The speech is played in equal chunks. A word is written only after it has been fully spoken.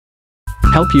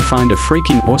help you find a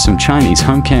freaking awesome Chinese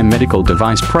home care medical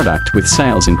device product with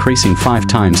sales increasing 5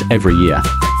 times every year.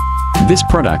 This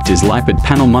product is Lipid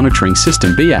Panel Monitoring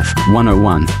System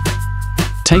BF-101.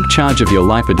 Take charge of your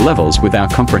lipid levels with our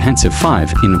comprehensive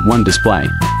 5-in-1 display.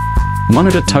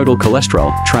 Monitor total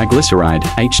cholesterol, triglyceride,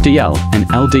 HDL, and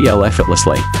LDL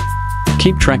effortlessly.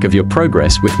 Keep track of your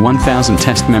progress with 1000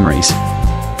 test memories.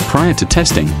 Prior to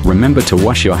testing, remember to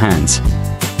wash your hands.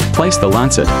 Place the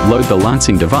lancet, load the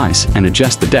lancing device, and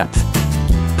adjust the depth.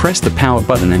 Press the power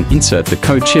button and insert the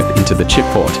code chip into the chip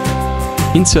port.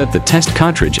 Insert the test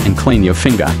cartridge and clean your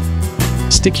finger.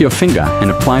 Stick your finger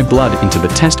and apply blood into the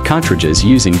test cartridges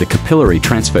using the capillary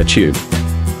transfer tube.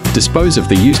 Dispose of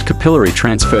the used capillary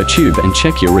transfer tube and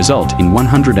check your result in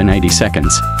 180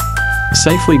 seconds.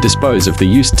 Safely dispose of the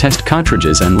used test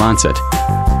cartridges and lancet.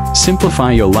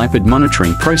 Simplify your lipid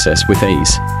monitoring process with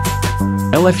ease.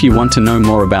 If you want to know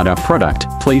more about our product,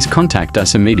 please contact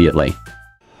us immediately.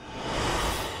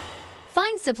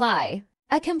 FindSupply,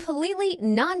 a completely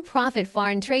non-profit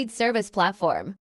foreign trade service platform.